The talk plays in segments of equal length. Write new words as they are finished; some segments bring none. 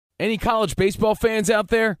Any college baseball fans out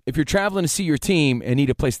there? If you're traveling to see your team and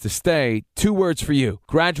need a place to stay, 2 words for you: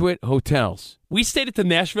 Graduate Hotels. We stayed at the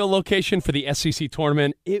Nashville location for the SEC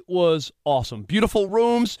tournament. It was awesome. Beautiful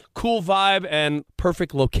rooms, cool vibe, and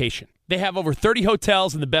perfect location. They have over 30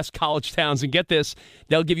 hotels in the best college towns, and get this,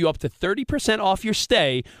 they'll give you up to 30% off your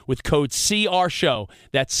stay with code CRSHOW.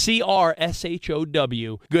 That's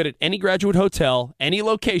CRSHOW. Good at any Graduate Hotel, any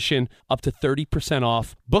location, up to 30%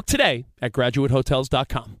 off. Book today at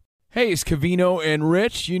graduatehotels.com. Hey, it's Cavino and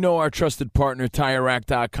Rich. You know our trusted partner,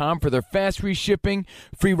 TireRack.com, for their fast reshipping,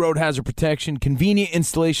 free road hazard protection, convenient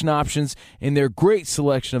installation options, and their great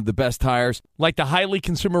selection of the best tires. Like the highly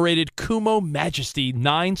consumer-rated Kumo Majesty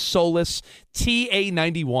 9 Solus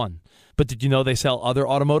TA91. But did you know they sell other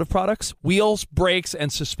automotive products? Wheels, brakes, and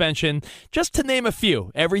suspension, just to name a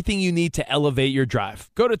few. Everything you need to elevate your drive.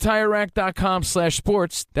 Go to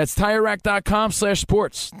TireRack.com/sports. That's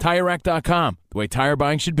TireRack.com/sports. TireRack.com, the way tire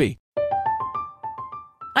buying should be.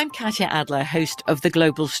 I'm Katya Adler, host of The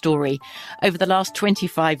Global Story. Over the last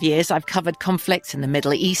 25 years, I've covered conflicts in the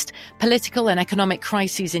Middle East, political and economic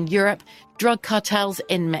crises in Europe, drug cartels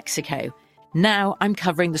in Mexico. Now I'm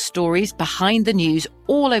covering the stories behind the news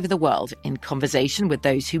all over the world in conversation with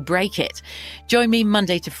those who break it. Join me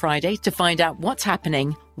Monday to Friday to find out what's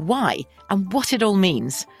happening, why, and what it all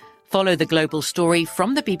means. Follow The Global Story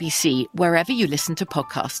from the BBC wherever you listen to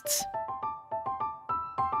podcasts.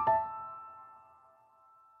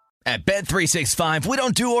 At Bet365, we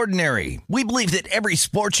don't do ordinary. We believe that every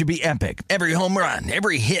sport should be epic. Every home run,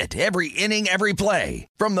 every hit, every inning, every play.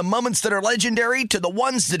 From the moments that are legendary to the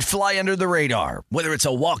ones that fly under the radar. Whether it's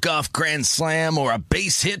a walk-off grand slam or a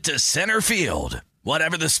base hit to center field.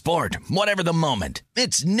 Whatever the sport, whatever the moment.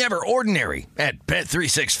 It's never ordinary at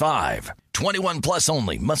Bet365. 21 plus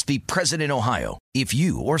only. Must be present in Ohio. If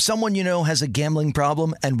you or someone you know has a gambling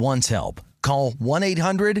problem and wants help, call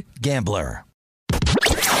 1-800-GAMBLER.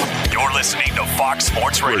 You're listening to Fox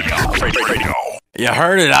Sports Radio. You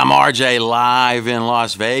heard it. I'm RJ live in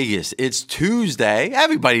Las Vegas. It's Tuesday.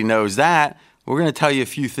 Everybody knows that. We're going to tell you a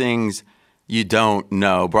few things you don't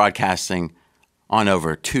know. Broadcasting on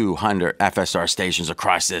over 200 FSR stations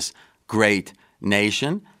across this great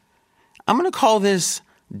nation. I'm going to call this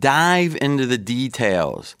Dive into the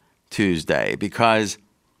Details Tuesday because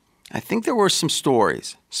I think there were some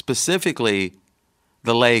stories, specifically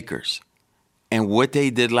the Lakers. And what they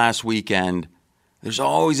did last weekend, there's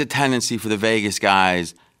always a tendency for the Vegas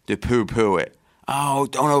guys to poo-poo it. Oh,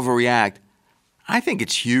 don't overreact. I think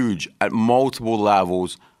it's huge at multiple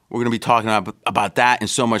levels. We're going to be talking about that and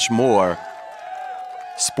so much more.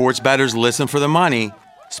 Sports bettors listen for the money.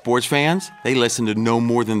 Sports fans, they listen to no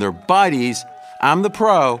more than their buddies. I'm the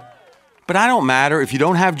pro, but I don't matter. If you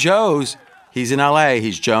don't have Joe's, he's in L.A.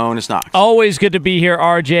 He's Jonas Knox. Always good to be here,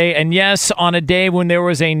 RJ. And yes, on a day when there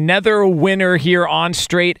was another winner here on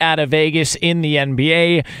Straight Outta Vegas in the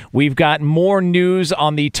NBA, we've got more news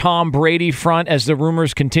on the Tom Brady front as the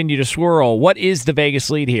rumors continue to swirl. What is the Vegas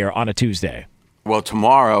lead here on a Tuesday? Well,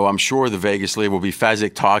 tomorrow, I'm sure the Vegas lead will be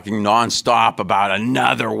Fezzik talking nonstop about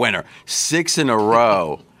another winner. 6 in a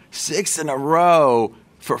row. 6 in a row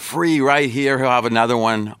for free right here. He'll have another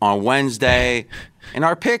one on Wednesday. And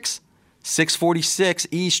our picks, 6:46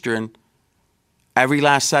 Eastern, every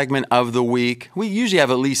last segment of the week. We usually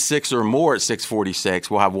have at least 6 or more at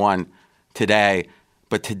 6:46. We'll have one today.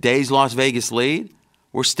 But today's Las Vegas lead,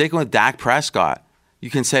 we're sticking with Dak Prescott.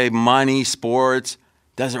 You can say money, sports,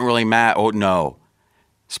 doesn't really matter. Oh, no.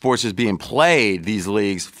 Sports is being played, these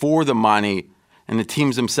leagues, for the money. And the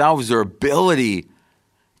teams themselves, their ability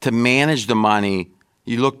to manage the money.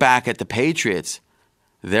 You look back at the Patriots,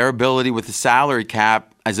 their ability with the salary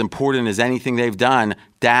cap, as important as anything they've done,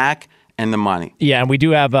 Dak and the money. Yeah, and we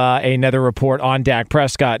do have another report on Dak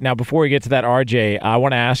Prescott. Now, before we get to that, RJ, I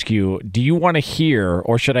want to ask you, do you want to hear,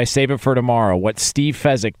 or should I save it for tomorrow, what Steve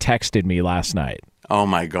Fezzik texted me last night? Oh,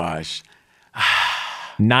 my gosh.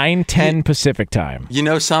 9:10 Pacific time. You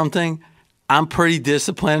know something? I'm pretty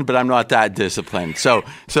disciplined, but I'm not that disciplined. So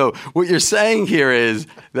what you're saying here is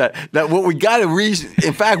that what we got to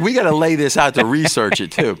in fact, we got to lay this out to research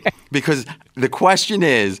it too, because the question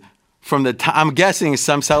is, from the time, I'm guessing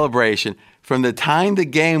some celebration, from the time the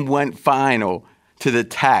game went final to the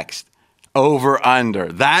text, over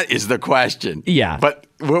under. That is the question. Yeah. But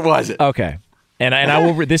what was it? Okay. And I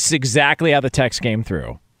will. This is exactly how the text came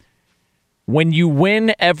through. When you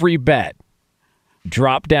win every bet,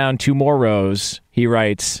 drop down 2 more rows. He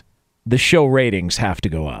writes, the show ratings have to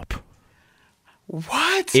go up.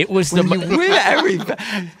 What? It was when you win every bet.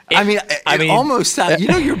 I mean, it almost sounds, you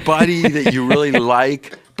know your buddy that you really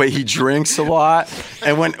like, but he drinks a lot.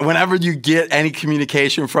 And whenever you get any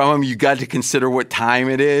communication from him, you got to consider what time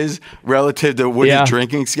it is relative to what his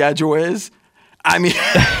drinking schedule is. I mean,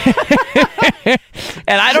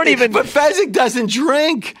 and I don't even. But Fezzik doesn't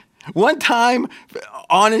drink. One time,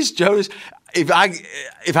 honest, Jonas, if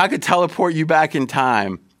I could teleport you back in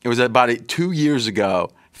time, it was about 2 years ago.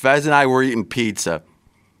 Fez and I were eating pizza.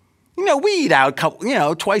 We eat out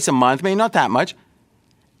twice a month, maybe not that much.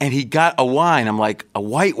 And he got a wine. I'm like, a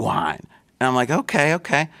white wine. And I'm like,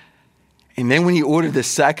 okay. And then when he ordered the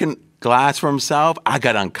second glass for himself, I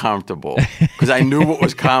got uncomfortable because I knew what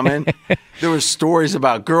was coming. There were stories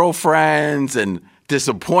about girlfriends and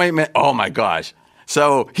disappointment. Oh my gosh.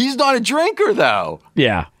 So he's not a drinker though.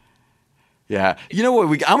 Yeah. Yeah. You know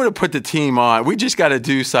what? I'm going to put the team on. We just got to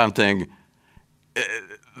do something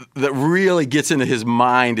that really gets into his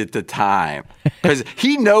mind at the time because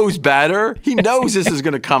he knows better. He knows this is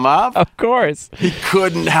going to come up. Of course. He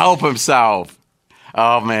couldn't help himself.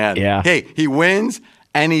 Oh, man. Yeah. Hey, he wins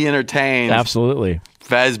and he entertains. Absolutely.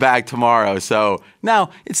 Fez back tomorrow. So now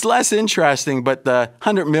it's less interesting, but the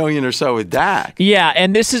 $100 million or so with Dak. Yeah,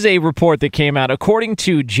 and this is a report that came out. According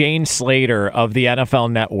to Jane Slater of the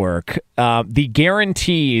NFL Network, the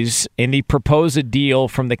guarantees in the proposed deal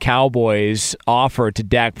from the Cowboys offer to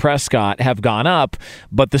Dak Prescott have gone up,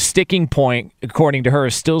 but the sticking point, according to her,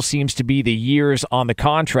 still seems to be the years on the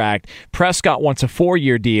contract. Prescott wants a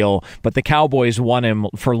 4-year deal, but the Cowboys want him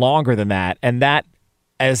for longer than that, and that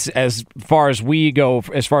as far as we go,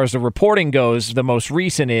 as far as the reporting goes, the most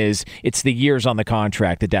recent is it's the years on the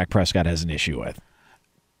contract that Dak Prescott has an issue with.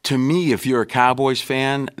 To me, if you're a Cowboys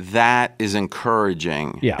fan, that is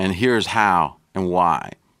encouraging. Yeah. And here's how and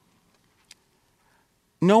why.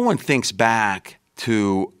 No one thinks back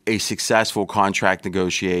to a successful contract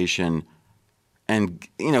negotiation and,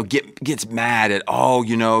 gets mad at,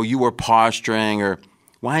 you were posturing or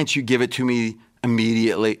why didn't you give it to me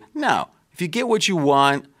immediately? No. If you get what you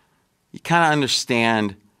want, you kind of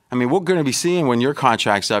understand. I mean, we're going to be seeing when your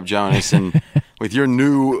contract's up, Jonas, and with your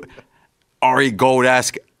new Ari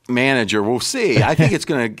Gold-esque manager, we'll see. I think it's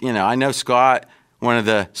going to, I know Scott, one of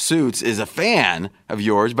the suits, is a fan of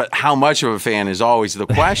yours, but how much of a fan is always the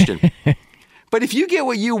question. But if you get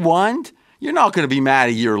what you want, you're not going to be mad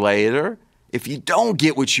a year later. If you don't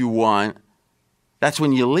get what you want, that's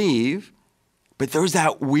when you leave. But there's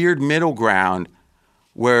that weird middle ground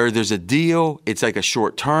where there's a deal, it's like a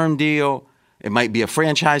short-term deal, it might be a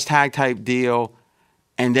franchise tag type deal,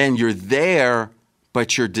 and then you're there,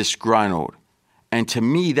 but you're disgruntled. And to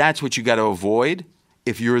me, that's what you got to avoid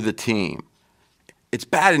if you're the team. It's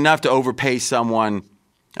bad enough to overpay someone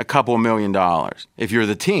a couple $1 million if you're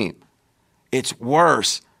the team. It's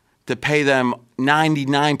worse to pay them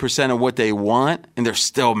 99% of what they want, and they're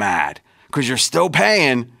still mad because you're still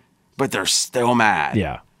paying, but they're still mad.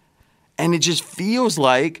 Yeah. And it just feels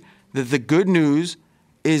like that the good news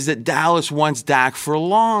is that Dallas wants Dak for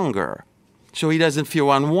longer, so he doesn't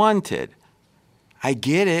feel unwanted. I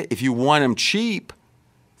get it. If you want him cheap,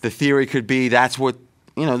 the theory could be that's what,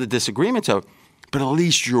 the disagreements are. But at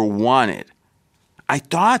least you're wanted. I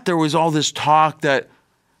thought there was all this talk that,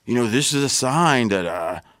 this is a sign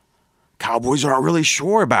that Cowboys aren't really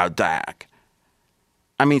sure about Dak.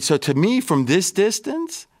 I mean, so to me, from this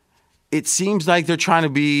distance, it seems like they're trying to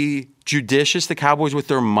be judicious, the Cowboys, with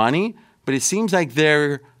their money, but it seems like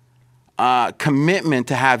their commitment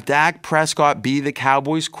to have Dak Prescott be the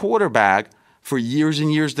Cowboys quarterback for years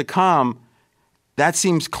and years to come, that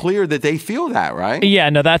seems clear that they feel that, right? Yeah,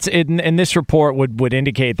 no, that's and this report would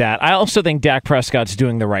indicate that. I also think Dak Prescott's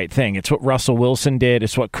doing the right thing. It's what Russell Wilson did.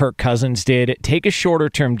 It's what Kirk Cousins did. Take a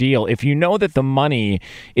shorter-term deal. If you know that the money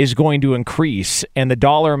is going to increase and the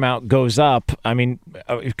dollar amount goes up, I mean,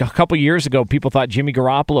 a couple years ago, people thought Jimmy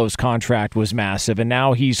Garoppolo's contract was massive, and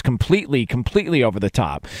now he's completely over the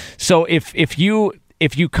top. So if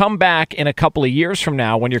you come back in a couple of years from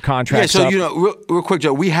now when your contract's up... Yeah, so, real quick,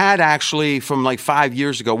 Joe, we had actually, from like 5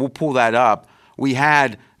 years ago, we'll pull that up, we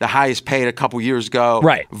had the highest paid a couple years ago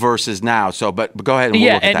versus now. So, but go ahead and we'll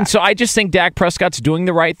look at that. And so I just think Dak Prescott's doing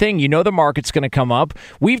the right thing. The market's going to come up.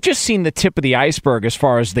 We've just seen the tip of the iceberg as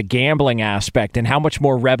far as the gambling aspect and how much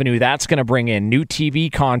more revenue that's going to bring in. New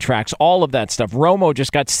TV contracts, all of that stuff. Romo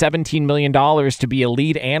just got $17 million to be a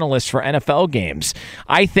lead analyst for NFL games.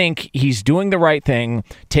 I think he's doing the right thing.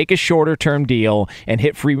 Take a shorter-term deal and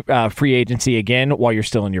hit free agency again while you're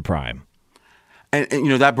still in your prime.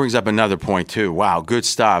 And that brings up another point, too. Wow, good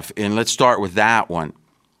stuff. And let's start with that one.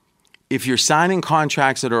 If you're signing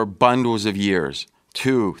contracts that are bundles of years,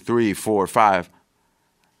 2, 3, 4, 5,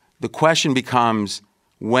 the question becomes,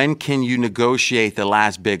 when can you negotiate the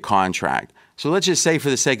last big contract? So let's just say, for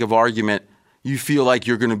the sake of argument, you feel like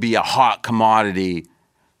you're going to be a hot commodity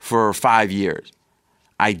for 5 years.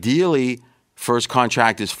 Ideally, first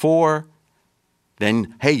contract is 4.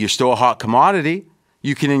 Then, hey, you're still a hot commodity.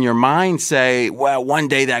 You can, in your mind, say, well, one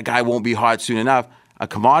day that guy won't be hot soon enough. A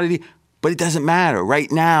commodity, but it doesn't matter.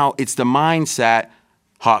 Right now, it's the mindset,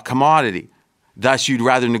 hot commodity. Thus, you'd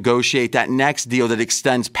rather negotiate that next deal that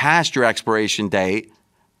extends past your expiration date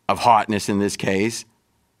of hotness in this case.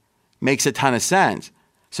 Makes a ton of sense.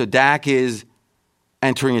 So Dak is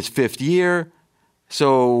entering his 5th year.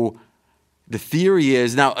 So the theory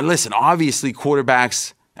is, now listen, obviously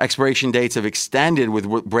quarterbacks' expiration dates have extended with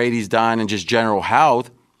what Brady's done and just general health.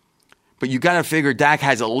 But you got to figure Dak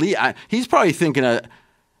has he's probably thinking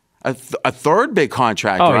a third big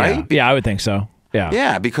contract, right? Yeah, I would think so.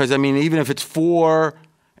 Yeah, because, I mean, even if it's 4,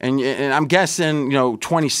 and I'm guessing,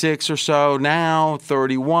 26 or so now,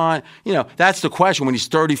 31, that's the question. When he's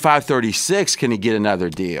 35, 36, can he get another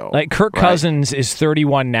deal? Like Kirk Cousins is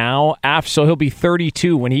 31 now, so he'll be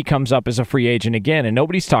 32 when he comes up as a free agent again, and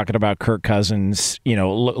nobody's talking about Kirk Cousins,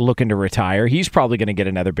 looking to retire. He's probably going to get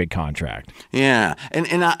another big contract. Yeah,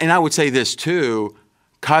 and I would say this too,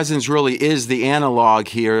 Cousins really is the analog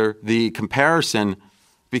here, the comparison,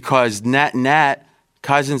 because net,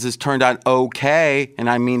 Cousins has turned out okay, and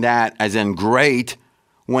I mean that as in great,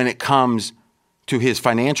 when it comes to his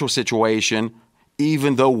financial situation,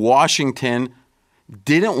 even though Washington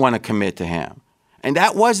didn't want to commit to him. And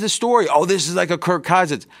that was the story. Oh, this is like a Kirk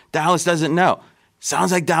Cousins. Dallas doesn't know.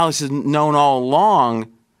 Sounds like Dallas has known all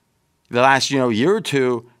along the last year or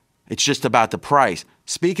two. It's just about the price.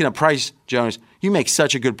 Speaking of price, Jonas, you make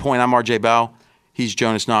such a good point. I'm RJ Bell. He's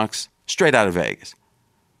Jonas Knox, straight out of Vegas.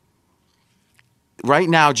 Right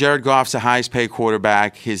now, Jared Goff's the highest paid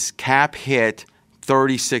quarterback. His cap hit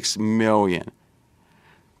 $36 million.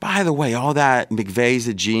 By the way, all that McVay's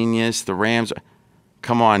a genius, the Rams,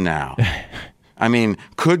 come on now. I mean,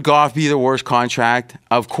 could Goff be the worst contract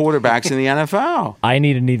of quarterbacks in the NFL? I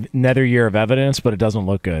need another year of evidence, but it doesn't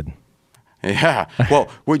look good. Yeah. Well,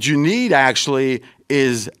 what you need actually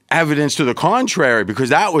is evidence to the contrary, because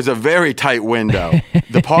that was a very tight window,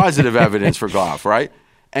 the positive evidence for Goff, right?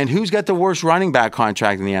 And who's got the worst running back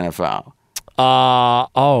contract in the NFL?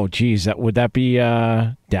 Would that be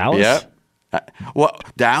Dallas? Yep. Well,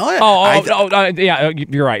 Dallas? Yeah,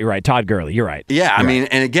 you're right. Todd Gurley, you're right. Yeah, I mean,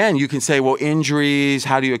 and again, you can say, well, injuries,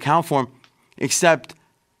 how do you account for him? Except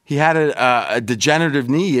he had a degenerative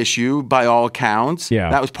knee issue by all accounts. Yeah.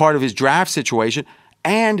 That was part of his draft situation.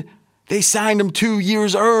 And they signed him 2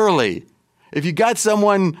 years early. If you got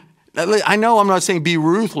someone, I know I'm not saying be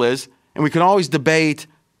ruthless, and we can always debate,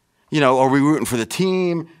 are we rooting for the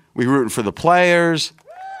team? We rooting for the players?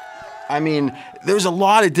 I mean, there's a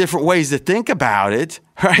lot of different ways to think about it,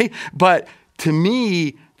 right? But to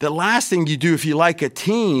me, the last thing you do if you like a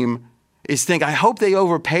team is think, I hope they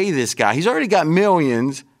overpay this guy. He's already got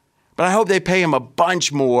millions, but I hope they pay him a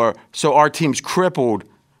bunch more so our team's crippled.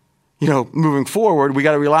 Moving forward, we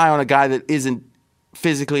got to rely on a guy that isn't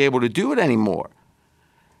physically able to do it anymore.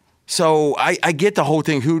 So I get the whole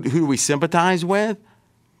thing. Who do we sympathize with?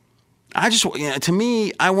 To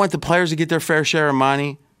me, I want the players to get their fair share of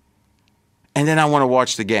money, and then I want to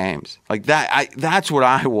watch the games like that. That's what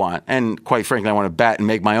I want, and quite frankly, I want to bet and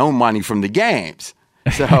make my own money from the games.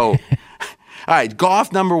 So, all right,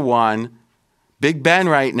 Goff number 1, Big Ben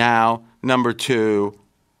right now number 2,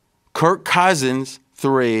 Kirk Cousins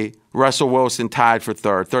 3, Russell Wilson tied for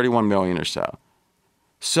 3rd, $31 million or so.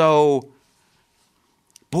 So,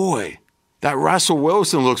 boy, that Russell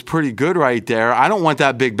Wilson looks pretty good right there. I don't want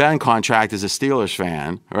that Big Ben contract as a Steelers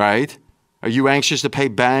fan, right? Are you anxious to pay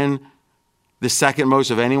Ben the second most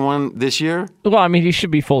of anyone this year? Well, I mean, he should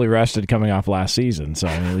be fully rested coming off last season, so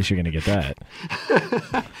at least you're going to get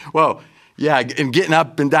that. Well, yeah, and getting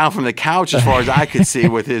up and down from the couch as far as I could see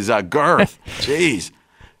with his girth. Jeez.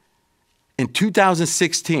 In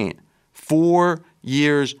 2016, 4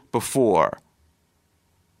 years before,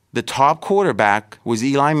 the top quarterback was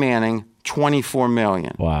Eli Manning, $24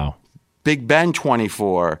 million. Wow. Big Ben,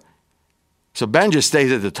 24. So Ben just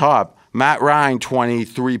stays at the top. Matt Ryan,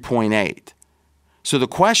 23.8. So the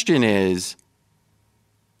question is,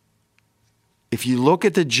 if you look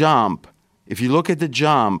at the jump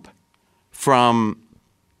from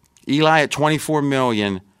Eli at $24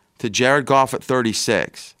 million to Jared Goff at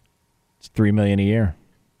 36, it's $3 million a year.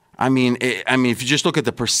 I mean, if you just look at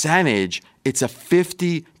the percentage, it's a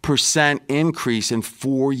 50% increase in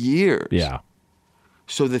 4 years. Yeah.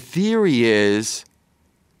 So the theory is,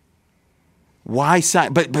 why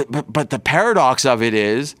sign? But the paradox of it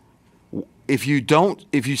is, if you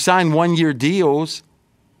sign 1-year deals,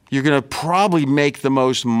 you're going to probably make the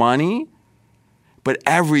most money, but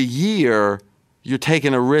every year you're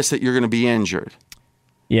taking a risk that you're going to be injured.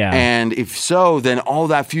 Yeah. And if so, then all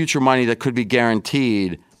that future money that could be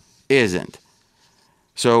guaranteed isn't.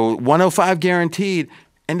 So 105 guaranteed.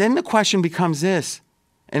 And then the question becomes this,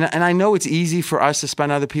 and I know it's easy for us to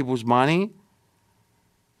spend other people's money,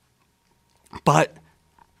 but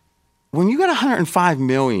when you got $105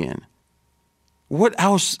 million, what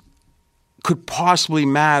else could possibly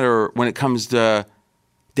matter when it comes to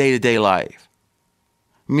day-to-day life?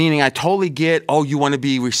 Meaning, I totally get, you want to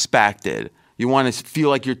be respected. You want to feel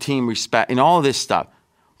like your team respect and all this stuff.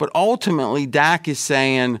 But ultimately, Dak is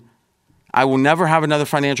saying, I will never have another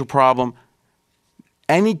financial problem.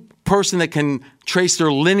 Any person that can trace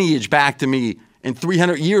their lineage back to me in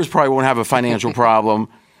 300 years probably won't have a financial problem.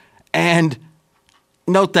 And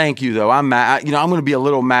no thank you, though. I'm mad. I'm going to be a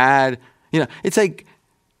little mad. It's like,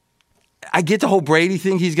 I get the whole Brady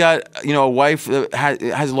thing. He's got, a wife that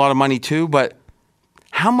has a lot of money too, but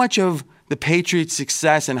how much of the Patriots'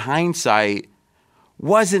 success in hindsight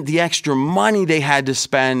wasn't the extra money they had to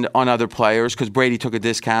spend on other players because Brady took a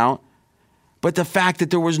discount, but the fact that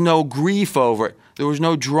there was no grief over it. There was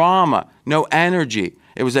no drama, no energy.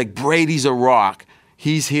 It was like Brady's a rock.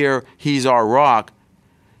 He's here. He's our rock.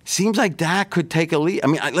 Seems like Dak could take a lead. I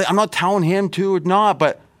mean, I'm not telling him to or not,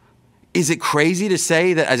 but is it crazy to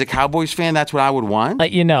say that as a Cowboys fan, that's what I would want?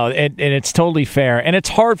 And it's totally fair. And it's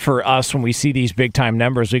hard for us when we see these big-time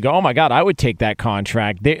numbers. We go, oh, my God, I would take that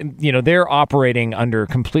contract. They're operating under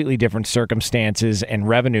completely different circumstances and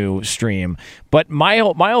revenue stream. But my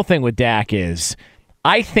whole thing with Dak is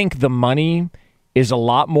I think the money is a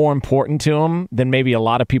lot more important to him than maybe a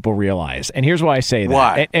lot of people realize. And here's why I say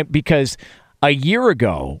that. Why? Because a year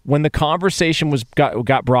ago, when the conversation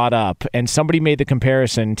got brought up and somebody made the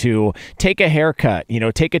comparison to take a haircut,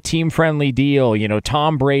 take a team-friendly deal,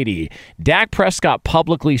 Tom Brady, Dak Prescott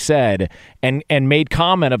publicly said and made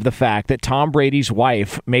comment of the fact that Tom Brady's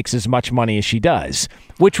wife makes as much money as she does,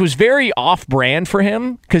 which was very off-brand for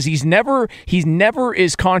him because he's never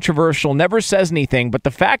is controversial, never says anything. But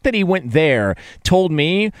the fact that he went there told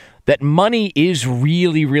me that money is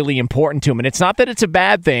really, really important to him. And it's not that it's a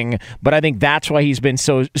bad thing, but I think that's why he's been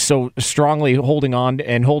so strongly holding on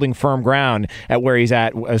and holding firm ground at where he's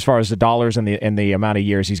at as far as the dollars and the amount of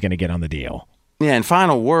years he's going to get on the deal. Yeah, and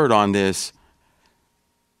final word on this,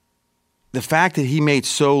 the fact that he made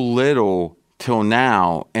so little till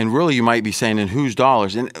now, and really you might be saying in whose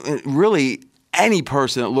dollars, and really any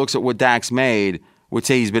person that looks at what Dak's made would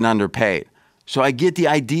say he's been underpaid. So I get the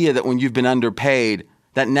idea that when you've been underpaid,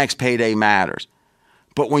 that next payday matters.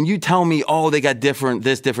 But when you tell me, they got different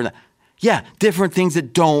things that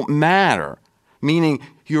don't matter. Meaning,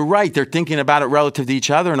 you're right, they're thinking about it relative to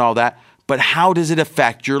each other and all that, but how does it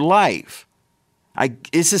affect your life?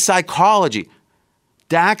 It's a psychology.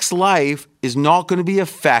 Dak's life is not going to be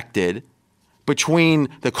affected between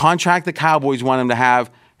the contract the Cowboys want him to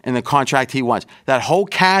have and the contract he wants. That whole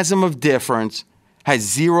chasm of difference has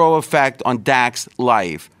zero effect on Dak's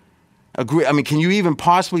life. Agree? I mean, can you even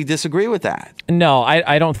possibly disagree with that? No,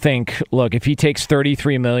 I don't think. Look, if he takes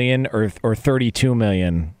 $33 million or $32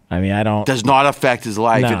 million, I mean, I don't. Does not affect his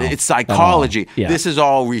life. No, it's psychology. Yeah. This is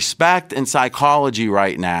all respect and psychology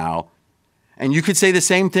right now. And you could say the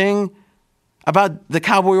same thing about the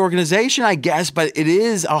Cowboy organization, I guess, but it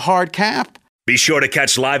is a hard cap. Be sure to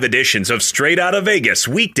catch live editions of Straight Outta Vegas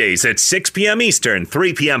weekdays at 6 p.m. Eastern,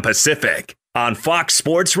 3 p.m. Pacific on Fox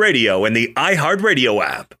Sports Radio and the iHeartRadio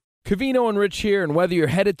app. Covino and Rich here, and whether you're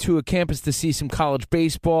headed to a campus to see some college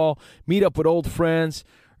baseball, meet up with old friends,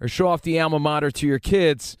 or show off the alma mater to your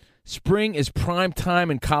kids, spring is prime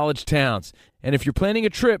time in college towns. And if you're planning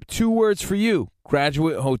a trip, 2 words for you: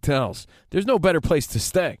 Graduate Hotels. There's no better place to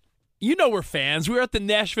stay. You know we're fans. We were at the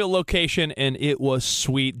Nashville location, and it was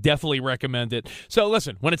sweet. Definitely recommend it. So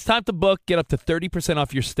listen, when it's time to book, get up to 30%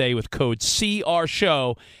 off your stay with code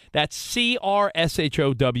CRSHOW. That's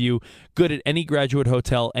CRSHOW. Good at any Graduate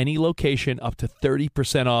Hotel, any location, up to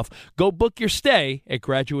 30% off. Go book your stay at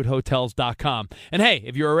graduatehotels.com. And hey,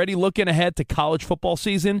 if you're already looking ahead to college football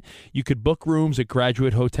season, you could book rooms at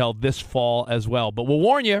Graduate Hotel this fall as well. But we'll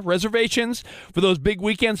warn you, reservations for those big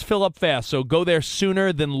weekends fill up fast, so go there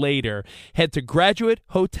sooner than later. Head to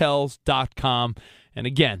graduatehotels.com. And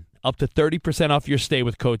again, up to 30% off your stay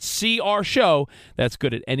with code CRSHOW. That's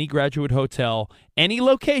good at any Graduate Hotel, any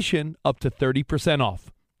location, up to 30%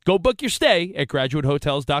 off. Go book your stay at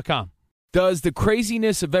graduatehotels.com. Does the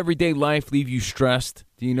craziness of everyday life leave you stressed?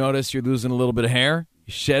 Do you notice you're losing a little bit of hair?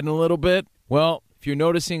 You're shedding a little bit? Well, if you're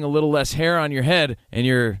noticing a little less hair on your head and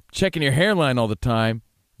you're checking your hairline all the time,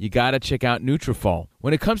 you got to check out Nutrafol.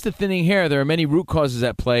 When it comes to thinning hair, there are many root causes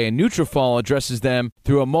at play, and Nutrafol addresses them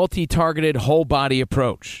through a multi-targeted whole-body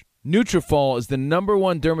approach. Nutrafol is the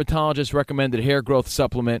 #1 dermatologist-recommended hair growth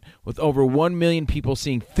supplement with over 1 million people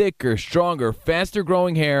seeing thicker, stronger,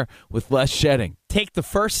 faster-growing hair with less shedding. Take the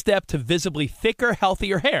first step to visibly thicker,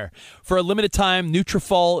 healthier hair. For a limited time,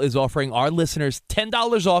 Nutrafol is offering our listeners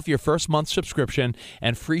 $10 off your first month subscription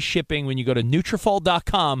and free shipping when you go to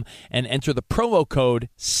Nutrafol.com and enter the promo code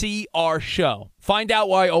CRSHOW. Find out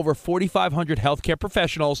why over 4,500 healthcare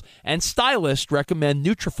professionals and stylists recommend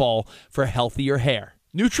Nutrafol for healthier hair.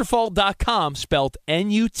 Nutrafol.com, spelled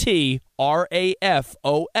Nutrafol.com,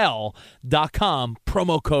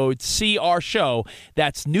 promo code CRSHOW.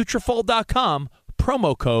 That's Nutrafol.com,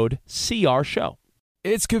 promo code CRSHOW.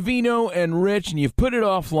 It's Covino and Rich, and you've put it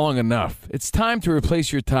off long enough. It's time to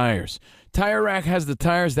replace your tires. Tire Rack has the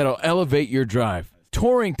tires that'll elevate your drive.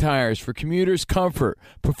 Touring tires for commuters' comfort,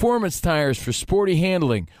 performance tires for sporty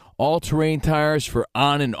handling, all-terrain tires for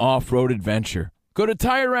on- and off-road adventure. Go to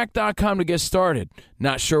TireRack.com to get started.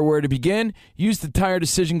 Not sure where to begin? Use the Tire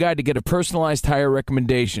Decision Guide to get a personalized tire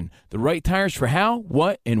recommendation. The right tires for how,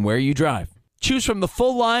 what, and where you drive. Choose from the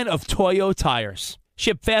full line of Toyo tires.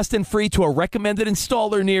 Ship fast and free to a recommended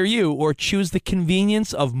installer near you, or choose the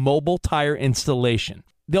convenience of mobile tire installation.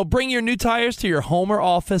 They'll bring your new tires to your home or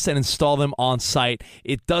office and install them on site.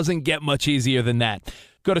 It doesn't get much easier than that.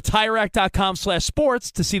 Go to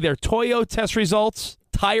TireRack.com/sports to see their Toyo test results,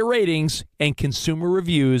 tire ratings, and consumer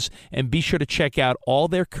reviews, and be sure to check out all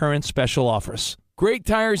their current special offers. Great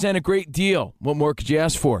tires and a great deal. What more could you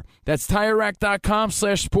ask for? That's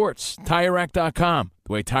TireRack.com/sports. TireRack.com,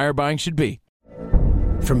 the way tire buying should be.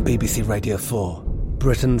 From BBC Radio 4,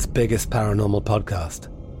 Britain's biggest paranormal podcast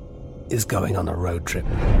is going on a road trip.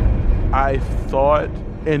 I thought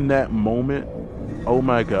in that moment, oh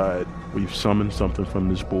my God, we've summoned something from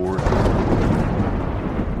this board.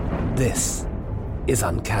 This is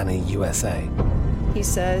Uncanny USA. He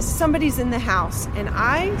says, somebody's in the house, and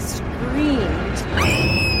I screamed.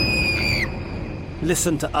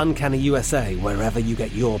 Listen to Uncanny USA wherever you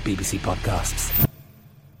get your BBC podcasts,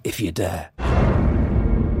 if you dare.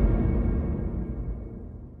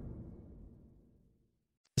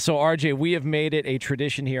 So, RJ, we have made it a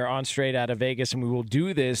tradition here on Straight Outta Vegas, and we will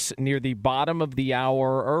do this near the bottom of the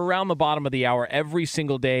hour or around the bottom of the hour every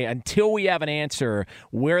single day until we have an answer.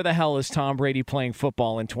 Where the hell is Tom Brady playing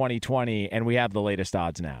football in 2020? And we have the latest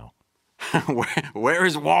odds now. Where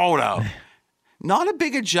is Waldo? Not a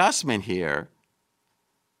big adjustment here,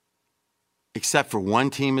 except for one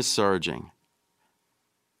team is surging,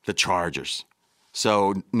 the Chargers.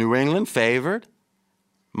 So New England favored,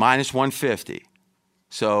 minus 150.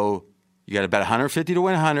 So you got to bet 150 to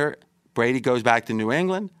win 100. Brady goes back to New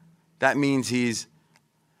England. That means he's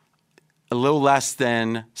a little less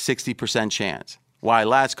than 60% chance. Why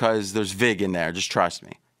less? Because there's Vig in there. Just trust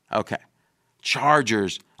me. Okay.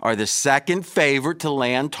 Chargers are the second favorite to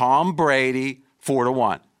land Tom Brady,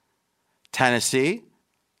 4-1. Tennessee,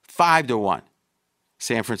 5-1.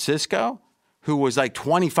 San Francisco, who was like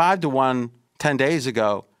 25-1 10 days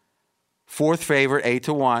ago, fourth favorite,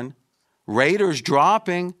 8-1. Raiders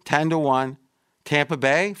dropping 10-1. Tampa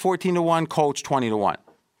Bay 14-1. Colts 20-1.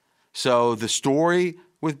 So the story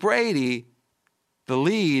with Brady, the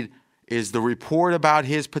lead is the report about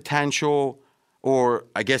his potential, or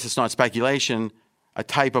I guess it's not speculation, a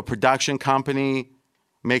type of production company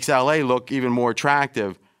makes LA look even more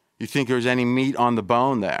attractive. You think there's any meat on the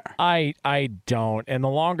bone there? I don't. And the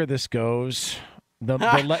longer this goes, the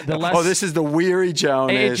less. Oh, this is the weary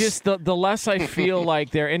Jonas. It just the less I feel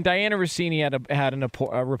like there. And Diana Rossini had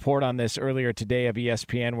a report on this earlier today of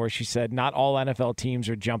ESPN, where she said not all NFL teams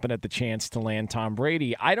are jumping at the chance to land Tom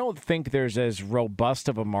Brady. I don't think there's as robust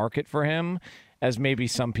of a market for him as maybe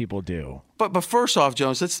some people do. But first off,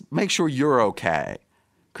 Jonas, let's make sure you're okay.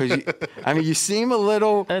 Because you seem a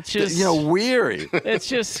little, weary. It's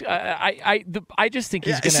just, I just think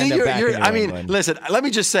he's going to end up back in New England. Listen. Let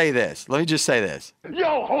me just say this. Yo,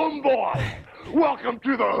 homeboy, welcome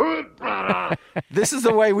to the hood, brother. This is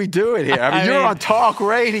the way we do it here. You're on talk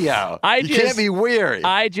radio. You can't be weary.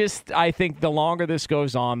 I think the longer this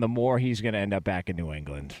goes on, the more he's going to end up back in New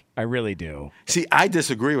England. I really do. See, I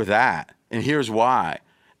disagree with that, and here's why.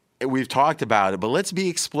 We've talked about it, but let's be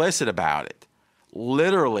explicit about it.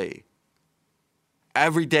 Literally,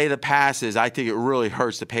 every day that passes, I think it really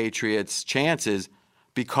hurts the Patriots' chances,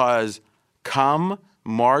 because come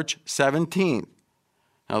March 17th.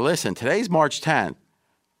 Now listen, today's March 10th.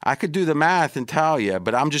 I could do the math and tell you,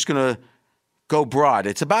 but I'm just going to go broad.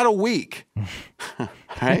 It's about a week,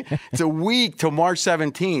 right? It's a week till March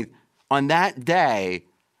 17th. On that day,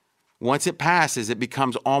 once it passes, it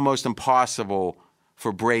becomes almost impossible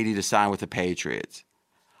for Brady to sign with the Patriots.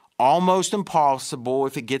 Almost impossible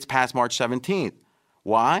if it gets past March 17th.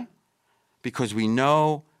 Why? Because we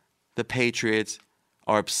know the Patriots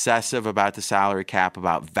are obsessive about the salary cap,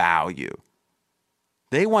 about value.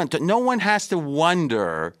 They want to, no one has to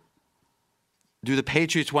wonder, do the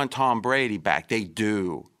Patriots want Tom Brady back? They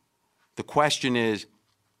do. The question is,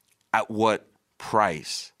 at what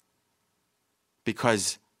price?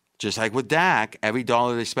 Because just like with Dak, every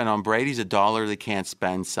dollar they spend on Brady is a dollar they can't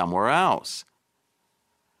spend somewhere else.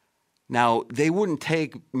 Now, they wouldn't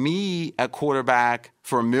take me at quarterback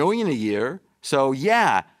for $1 million a year. So,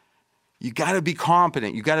 yeah, you got to be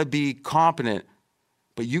competent. You got to be competent.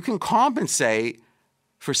 But you can compensate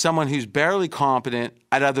for someone who's barely competent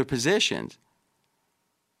at other positions.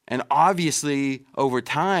 And obviously, over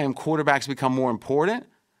time, quarterbacks become more important.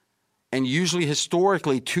 And usually,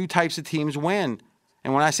 historically, two types of teams win.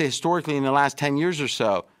 And when I say historically, in the last 10 years or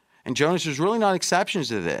so, and Jonas, there's really not exceptions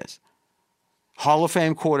to this. Hall of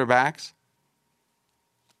Fame quarterbacks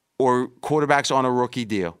or quarterbacks on a rookie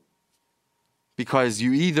deal. Because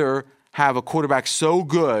you either have a quarterback so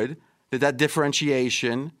good that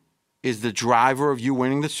differentiation is the driver of you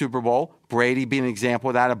winning the Super Bowl, Brady being an example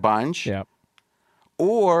of that a bunch, Yep.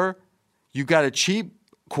 Or you got a cheap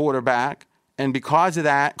quarterback, and because of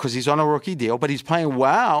that, because he's on a rookie deal, but he's playing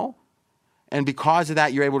well, and because of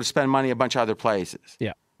that, you're able to spend money a bunch of other places.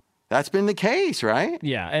 Yeah. That's been the case, right?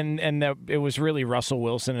 Yeah, and it was really Russell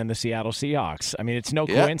Wilson and the Seattle Seahawks. I mean, it's no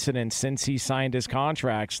coincidence since he signed his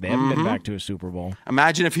contracts, they haven't been back to a Super Bowl.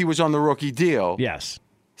 Imagine if he was on the rookie deal. Yes.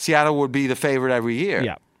 Seattle would be the favorite every year.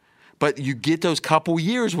 Yeah. But you get those couple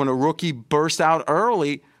years when a rookie bursts out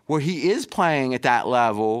early where he is playing at that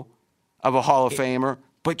level of a Hall of Famer,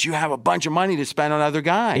 but you have a bunch of money to spend on other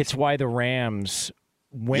guys. It's why the Rams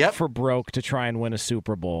went for broke to try and win a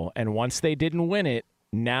Super Bowl. And once they didn't win it,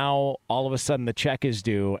 now all of a sudden the check is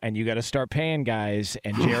due and you got to start paying guys.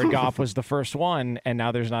 And Jared Goff was the first one, and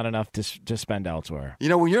now there's not enough to spend elsewhere. You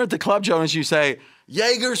know, when you're at the club, Jonas, you say,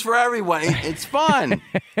 Jaegers for everyone. It's fun.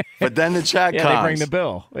 But then the check comes. They bring the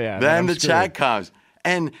bill. Yeah. Then the check comes.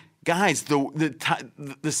 And guys,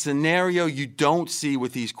 the scenario you don't see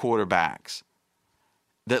with these quarterbacks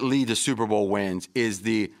that lead to Super Bowl wins is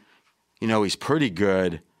he's pretty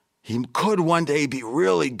good. He could one day be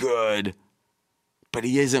really good, but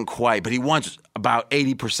he isn't quite. But he wants about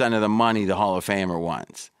 80% of the money the Hall of Famer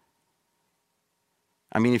wants.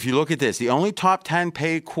 I mean, if you look at this, the only top 10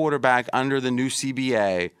 paid quarterback under the new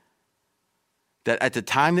CBA that at the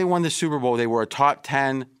time they won the Super Bowl, they were a top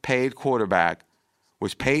 10 paid quarterback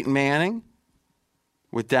was Peyton Manning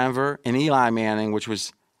with Denver and Eli Manning, which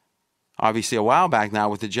was obviously a while back now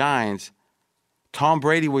with the Giants. Tom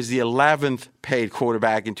Brady was the 11th paid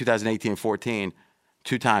quarterback in 2018 and 14,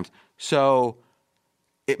 2 times. So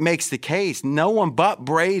it makes the case no one but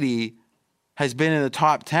Brady has been in the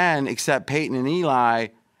top 10 except Peyton and Eli.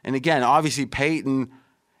 And again, obviously Peyton,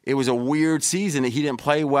 it was a weird season that he didn't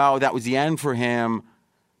play well. That was the end for him.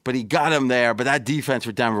 But he got him there. But that defense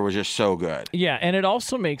for Denver was just so good. Yeah, and it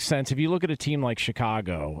also makes sense if you look at a team like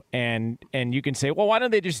Chicago, and you can say, well, why don't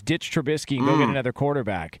they just ditch Trubisky and go get another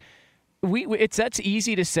quarterback? That's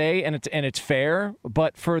easy to say, and it's fair.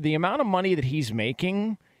 But for the amount of money that he's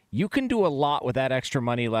making, you can do a lot with that extra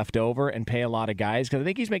money left over and pay a lot of guys. Because I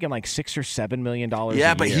think he's making like $6 or $7 million a year.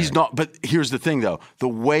 Yeah, but he's not. But here's the thing, though: the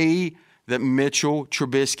way that Mitchell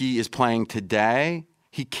Trubisky is playing today.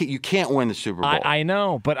 You can't win the Super Bowl. I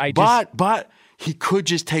know, but But he could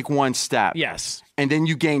just take one step. Yes. And then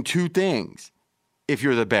you gain 2 things if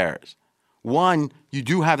you're the Bears. One, you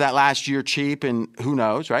do have that last year cheap, and who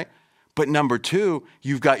knows, right? But number 2,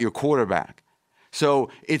 you've got your quarterback. So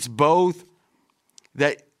it's both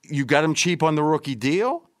that you got him cheap on the rookie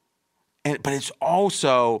deal, but it's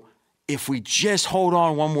also if we just hold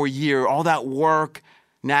on one more year, all that work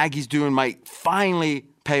Nagy's doing might finally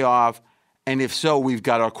pay off. And if so, we've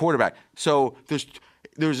got our quarterback. So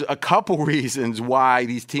there's a couple reasons why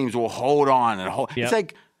these teams will hold on and hold. Yep. It's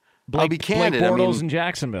like I'll be candid. Blake Bortles in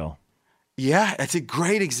Jacksonville. Yeah, that's a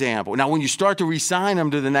great example. Now, when you start to re-sign them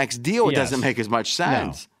to the next deal, it doesn't make as much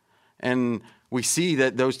sense. No. And we see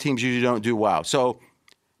that those teams usually don't do well. So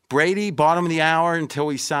Brady, bottom of the hour until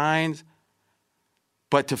he signs.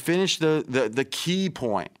 But to finish the key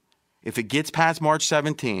point, if it gets past March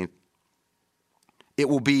 17th, it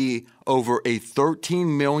will be over a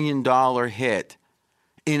 $13 million hit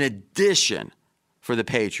in addition for the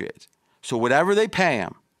Patriots. So whatever they pay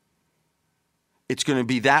him, it's going to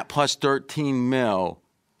be that plus $13 million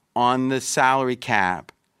on the salary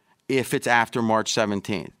cap if it's after March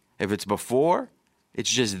 17th. If it's before, it's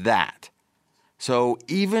just that. So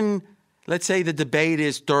even, let's say the debate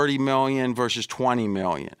is $30 million versus $20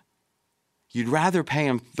 million. You'd rather pay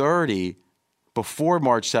him $30 before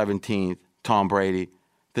March 17th Tom Brady,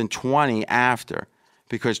 than 20 after,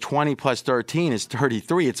 because 20 plus 13 is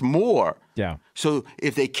 33. It's more. Yeah. So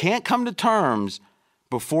if they can't come to terms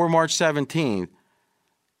before March 17th,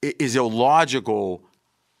 it is illogical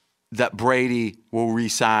that Brady will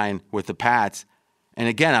re-sign with the Pats. And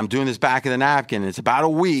again, I'm doing this back of the napkin. It's about a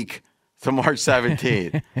week to March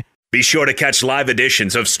 17th. Be sure to catch live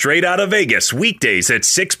editions of Straight Outta Vegas weekdays at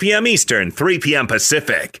 6 p.m. Eastern, 3 p.m.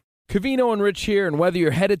 Pacific. Covino and Rich here, and whether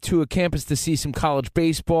you're headed to a campus to see some college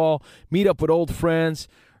baseball, meet up with old friends,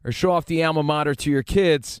 or show off the alma mater to your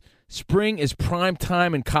kids, spring is prime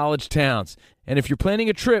time in college towns. And if you're planning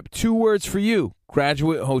a trip, 2 words for you: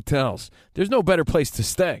 Graduate Hotels. There's no better place to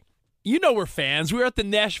stay. You know we're fans. We were at the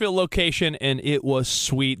Nashville location, and it was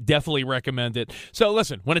sweet. Definitely recommend it. So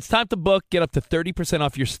listen, when it's time to book, get up to 30%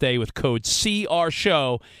 off your stay with code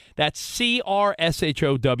CRSHOW. That's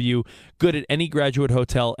CRSHOW. Good at any Graduate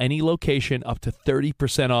Hotel, any location, up to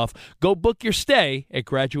 30% off. Go book your stay at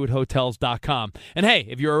graduatehotels.com. And hey,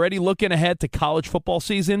 if you're already looking ahead to college football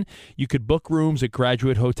season, you could book rooms at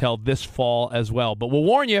Graduate Hotel this fall as well. But we'll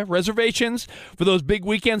warn you, reservations for those big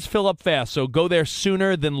weekends fill up fast, so go there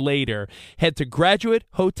sooner than later. Head to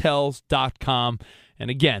graduatehotels.com. And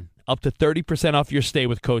again, up to 30% off your stay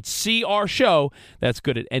with code CRSHOW. That's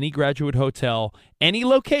good at any Graduate Hotel, any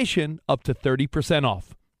location, up to 30%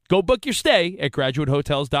 off. Go book your stay at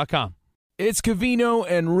graduatehotels.com. It's Covino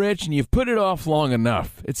and Rich, and you've put it off long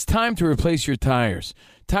enough. It's time to replace your tires.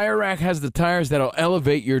 Tire Rack has the tires that'll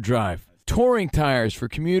elevate your drive. Touring tires for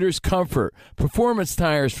commuters' comfort, performance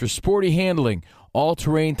tires for sporty handling,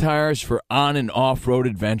 all-terrain tires for on- and off-road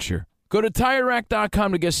adventure. Go to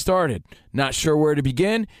TireRack.com to get started. Not sure where to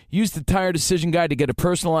begin? Use the Tire Decision Guide to get a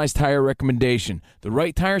personalized tire recommendation. The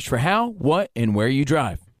right tires for how, what, and where you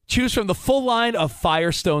drive. Choose from the full line of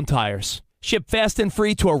Firestone tires. Ship fast and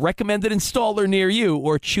free to a recommended installer near you,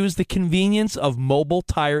 or choose the convenience of mobile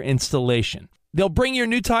tire installation. They'll bring your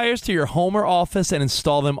new tires to your home or office and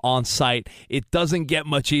install them on site. It doesn't get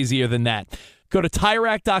much easier than that. Go to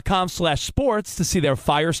TireRack.com/sports to see their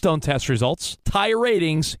Firestone test results, tire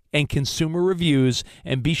ratings, and consumer reviews,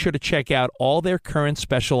 and be sure to check out all their current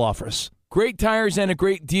special offers. Great tires and a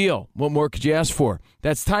great deal. What more could you ask for?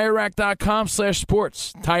 That's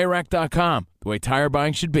TireRack.com/sports. TireRack.com, the way tire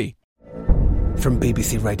buying should be. From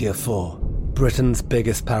BBC Radio 4, Britain's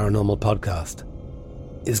biggest paranormal podcast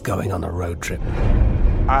is going on a road trip.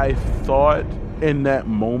 I thought in that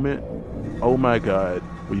moment, oh my God,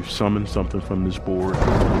 we've summoned something from this board.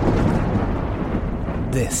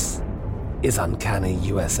 This is Uncanny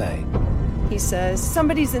USA. He says,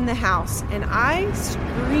 somebody's in the house, and I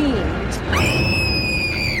screamed.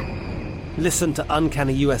 Listen to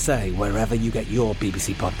Uncanny USA wherever you get your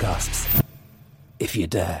BBC podcasts, if you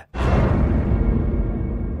dare.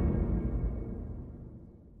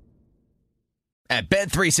 At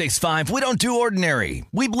Bet365, we don't do ordinary.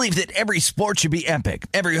 We believe that every sport should be epic.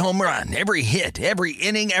 Every home run, every hit, every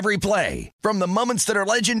inning, every play. From the moments that are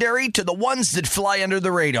legendary to the ones that fly under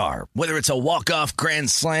the radar. Whether it's a walk-off grand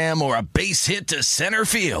slam or a base hit to center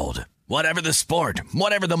field. Whatever the sport,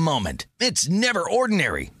 whatever the moment. It's never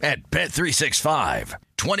ordinary at Bet365.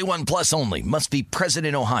 21 plus only. Must be present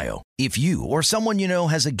in Ohio. If you or someone you know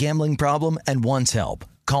has a gambling problem and wants help,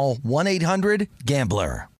 call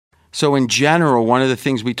 1-800-GAMBLER. So in general, one of the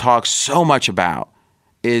things we talk so much about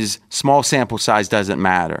is small sample size doesn't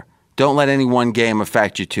matter. Don't let any one game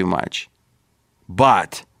affect you too much.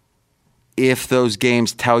 But if those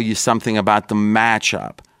games tell you something about the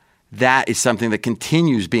matchup, that is something that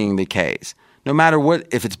continues being the case. No matter what,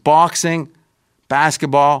 if it's boxing,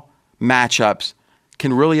 basketball, matchups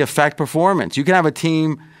can really affect performance. You can have a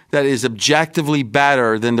team that is objectively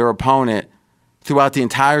better than their opponent throughout the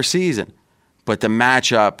entire season, but the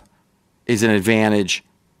matchup is an advantage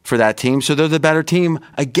for that team. So they're the better team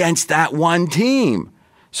against that one team.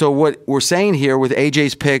 So what we're saying here with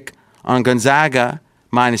AJ's pick on Gonzaga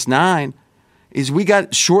 -9 is we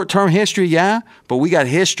got short-term history, yeah, but we got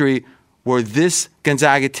history where this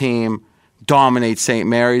Gonzaga team dominates St.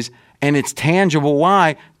 Mary's, and it's tangible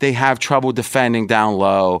why they have trouble defending down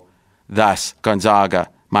low, thus Gonzaga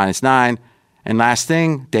 -9. And last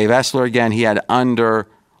thing, Dave Essler again, he had under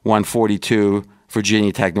 142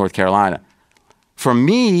 Virginia Tech, North Carolina. For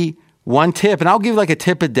me, one tip, and I'll give like a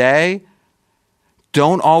tip a day,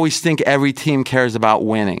 don't always think every team cares about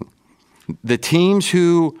winning. The teams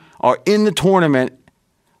who are in the tournament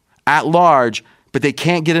at large, but they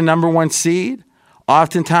can't get a number 1 seed,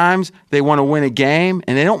 oftentimes they want to win a game,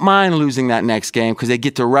 and they don't mind losing that next game because they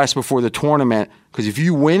get to rest before the tournament. Because if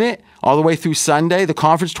you win it all the way through Sunday, the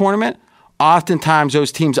conference tournament, oftentimes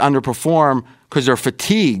those teams underperform because they're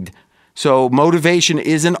fatigued. So motivation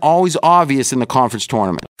isn't always obvious in the conference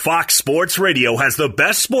tournament. Fox Sports Radio has the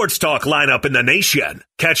best sports talk lineup in the nation.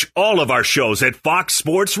 Catch all of our shows at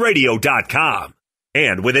foxsportsradio.com.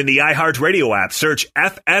 And within the iHeartRadio app, search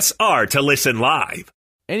FSR to listen live.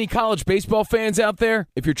 Any college baseball fans out there?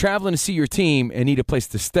 If you're traveling to see your team and need a place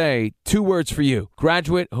to stay, 2 words for you: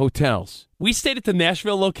 Graduate Hotels. We stayed at the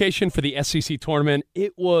Nashville location for the SEC tournament.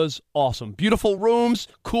 It was awesome. Beautiful rooms,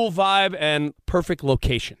 cool vibe, and perfect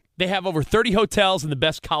location. They have over 30 hotels in the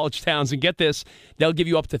best college towns. And get this, they'll give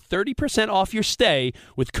you up to 30% off your stay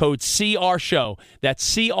with code CRSHOW.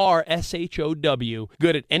 That's CRSHOW.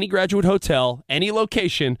 Good at any Graduate Hotel, any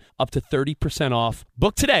location, up to 30% off.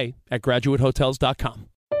 Book today at graduatehotels.com.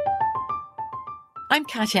 I'm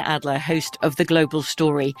Katya Adler, host of The Global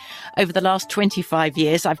Story. Over the last 25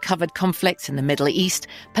 years, I've covered conflicts in the Middle East,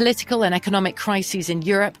 political and economic crises in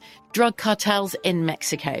Europe, drug cartels in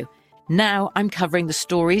Mexico. Now I'm covering the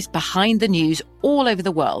stories behind the news all over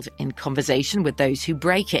the world in conversation with those who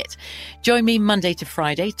break it. Join me Monday to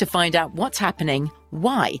Friday to find out what's happening,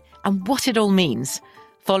 why, and what it all means.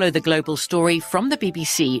 Follow The Global Story from the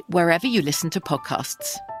BBC wherever you listen to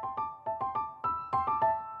podcasts.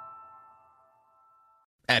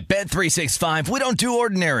 At Bet365, we don't do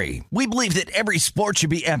ordinary. We believe that every sport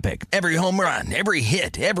should be epic. Every home run, every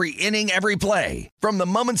hit, every inning, every play. From the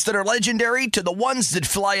moments that are legendary to the ones that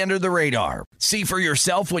fly under the radar. See for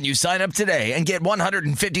yourself when you sign up today and get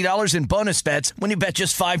 $150 in bonus bets when you bet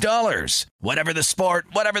just $5. Whatever the sport,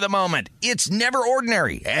 whatever the moment, it's never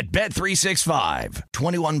ordinary at Bet365.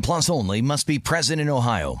 21 plus only. Must be present in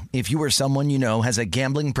Ohio. If you or someone you know has a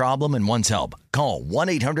gambling problem and wants help, call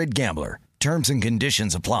 1-800-GAMBLER. Terms and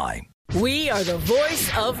conditions apply. We are the voice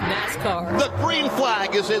of NASCAR. The green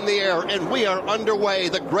flag is in the air, and we are underway.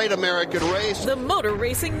 The Great American Race. The Motor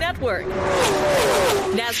Racing Network.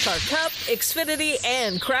 NASCAR Cup, Xfinity,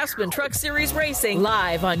 and Craftsman Truck Series Racing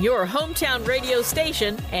live on your hometown radio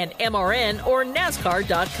station and MRN or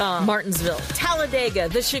NASCAR.com. Martinsville, Talladega,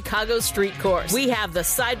 the Chicago Street Course. We have the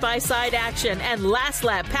side-by-side action and last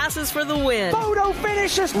lap passes for the win. Photo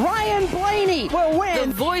finishes. Ryan Blaney will win.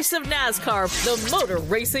 The voice of NASCAR, the Motor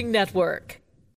Racing Network.